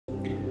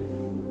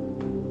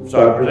So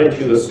I present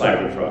you the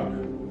Cybertruck.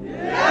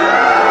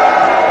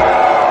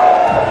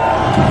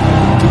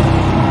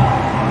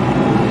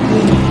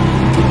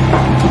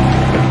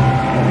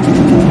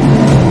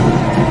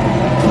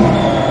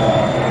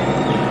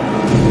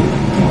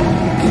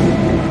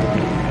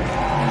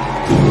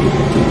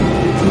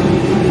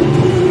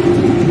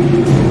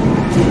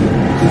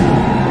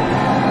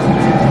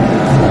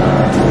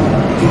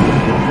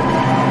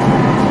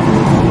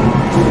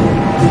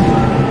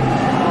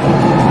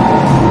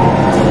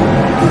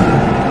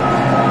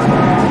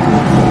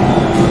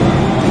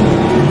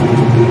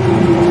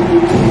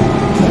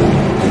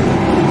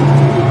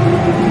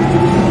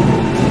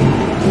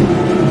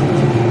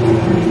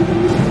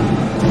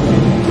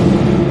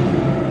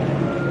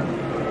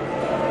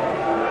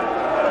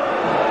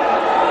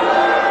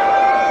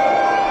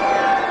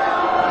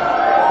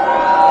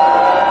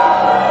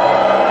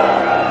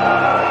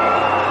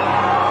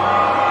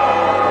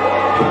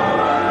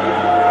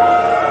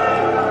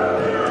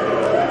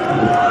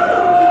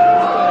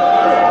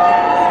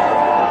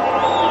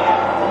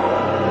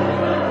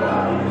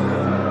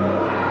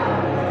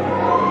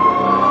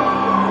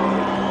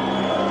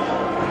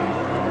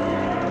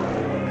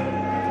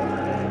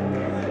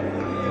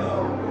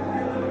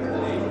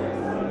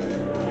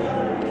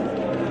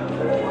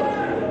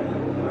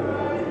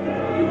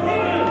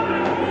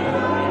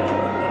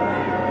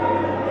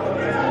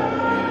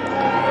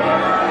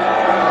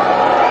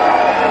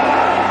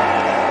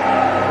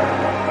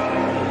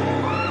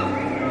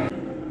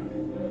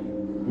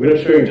 I'm going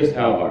to show you just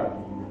how hard.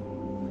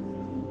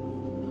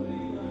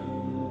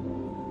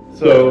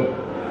 So,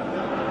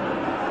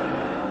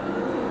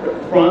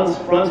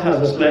 Franz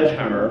has a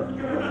sledgehammer.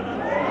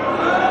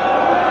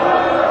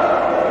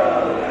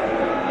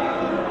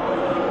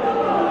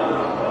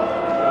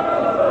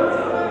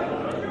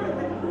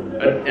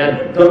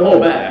 And don't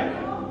hold back.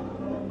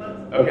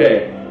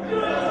 Okay.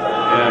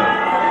 Yeah.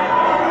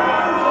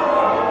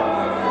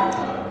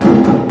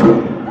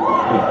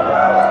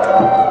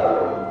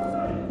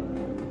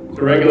 It's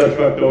a regular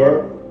truck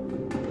door.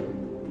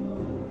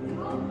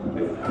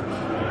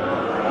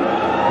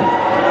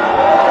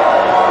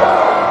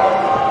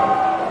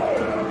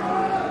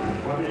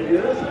 Want me to do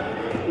this?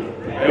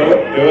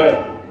 Do it.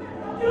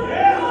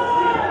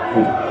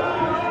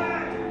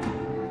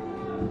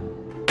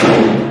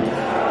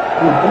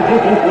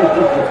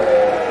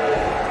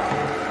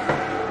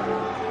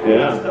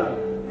 Yeah.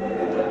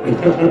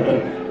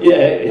 Yeah,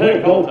 it hit it a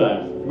couple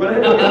times. All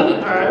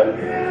right.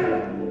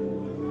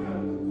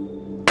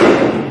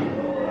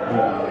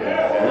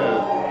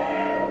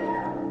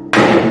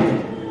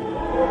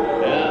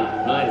 Yeah,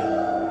 nice.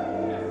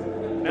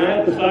 And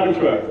the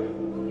Cybertruck.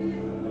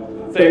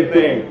 Same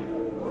thing.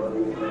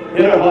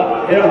 Hit it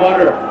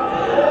harder.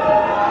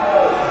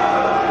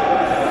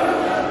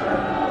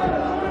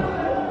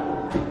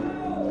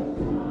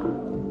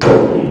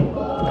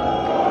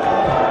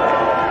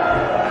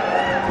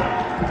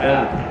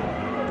 Yeah.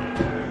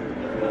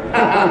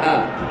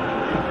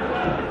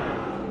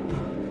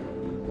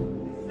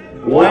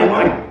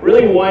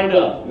 Really wind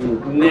up.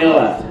 Nail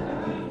it.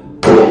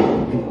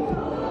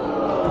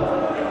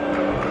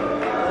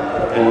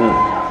 Yeah.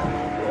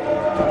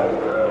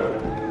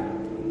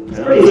 It's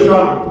pretty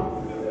strong.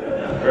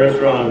 Very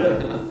strong.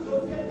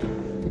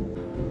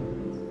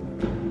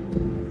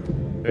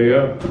 There you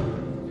go.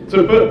 So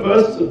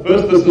first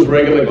this is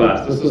regular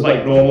glass. This is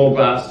like normal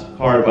glass,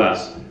 hard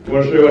glass. I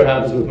want to show you what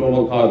happens with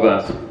normal car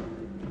glass.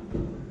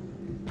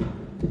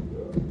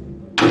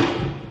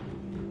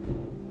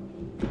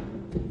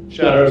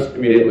 Shatters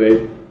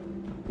immediately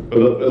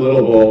with a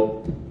little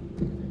ball.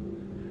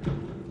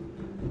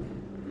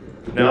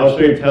 Now I'll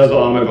show you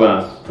Tesla armor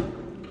glass.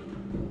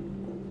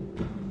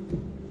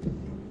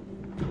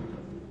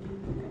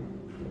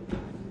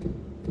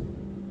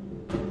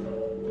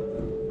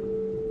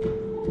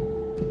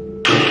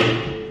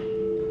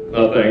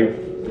 Nothing.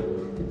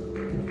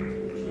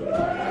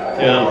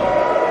 Yeah.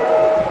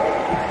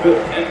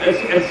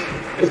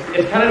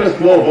 It's kind of a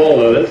small ball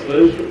though. Let's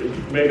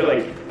make it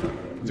like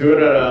do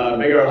it at a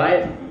bigger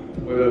height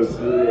with this.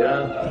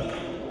 Yeah.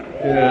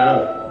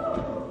 Yeah.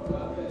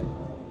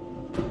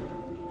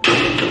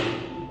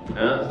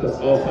 It's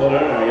still down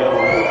there. I guess.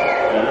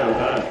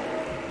 Yeah.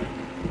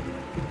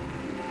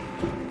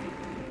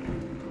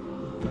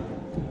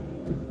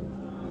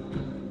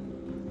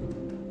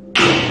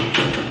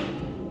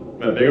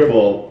 Okay. A bigger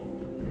ball.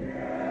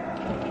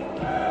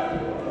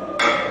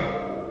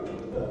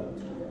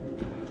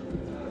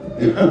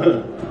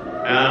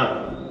 Yeah.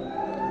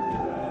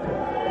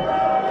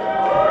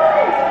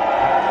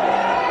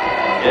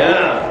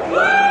 Yeah.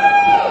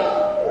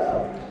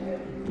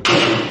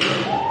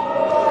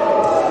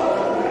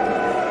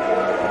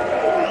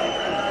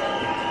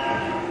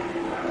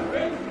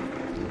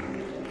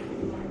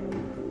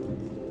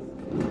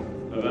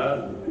 Not bad.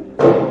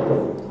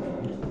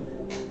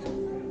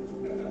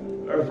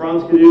 Alright,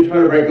 Franz, could you try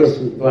to break this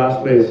glass,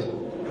 please?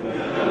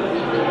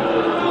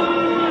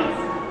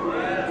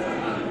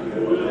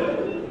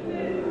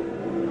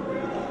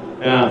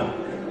 Yeah.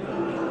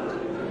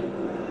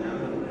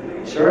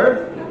 Sure?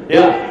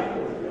 Yeah.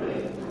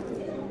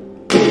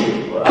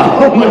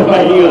 Oh, my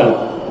biking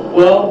on.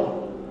 Well,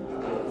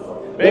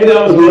 maybe that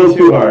was a little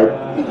too hard.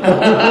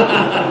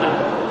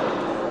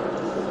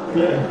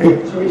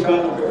 Should we try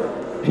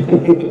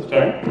it?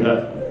 Sorry? No.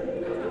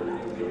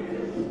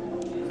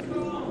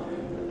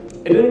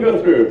 It didn't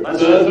go through, so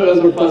that's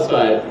a plus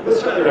side.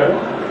 Let's try the right.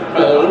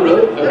 Try that one,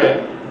 really? Okay.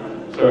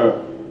 Sure.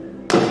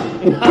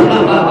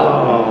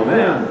 Oh,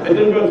 man. It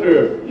didn't go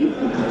through.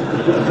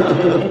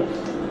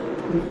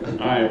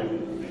 All right.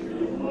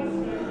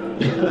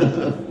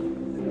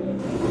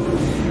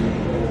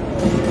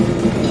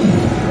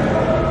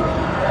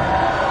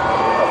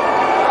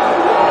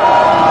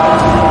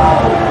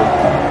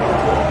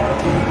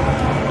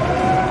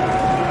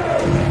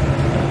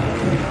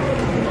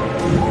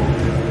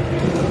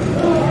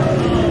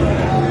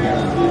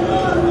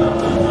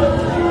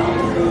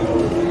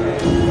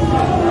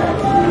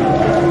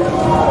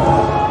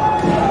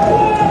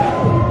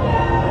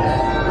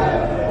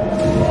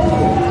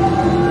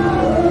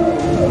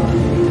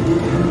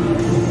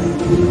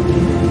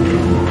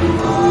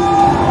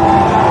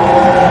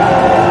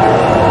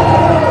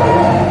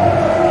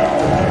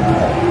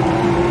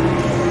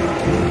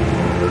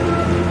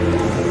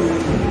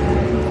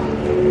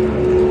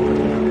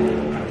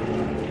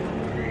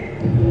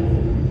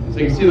 So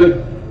you can see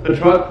the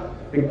truck.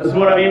 This is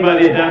what I mean by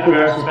the adaptive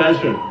air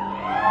suspension.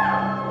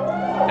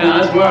 And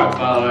nice work,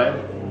 by the way.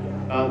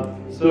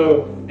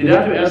 So the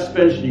adaptive air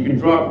suspension, you can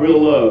drop real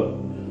low,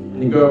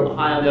 and you go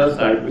high on the other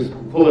side. We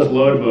call this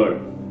load mode.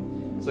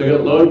 So you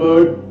got load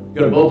mode, you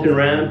got a built-in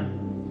ramp.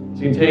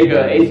 So you can take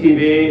an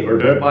ATV or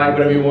dirt bike,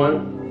 whatever you want,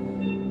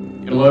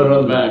 and load it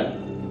on the back.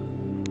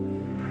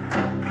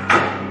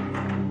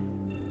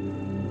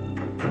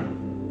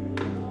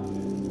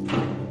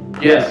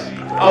 Yes.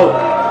 Oh,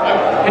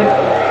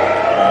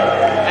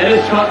 and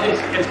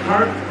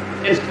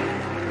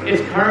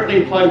it's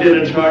currently plugged in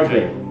and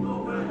charging.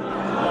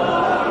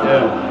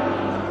 Yeah.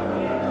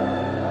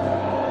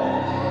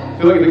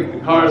 Feel like the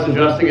car is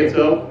adjusting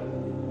itself.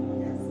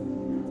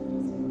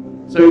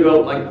 So you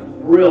go like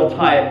real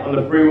tight on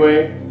the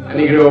freeway, and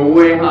you can go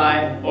way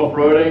high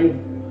off-roading.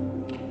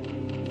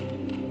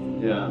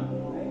 Yeah.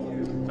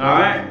 All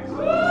right.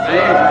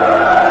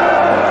 Thanks.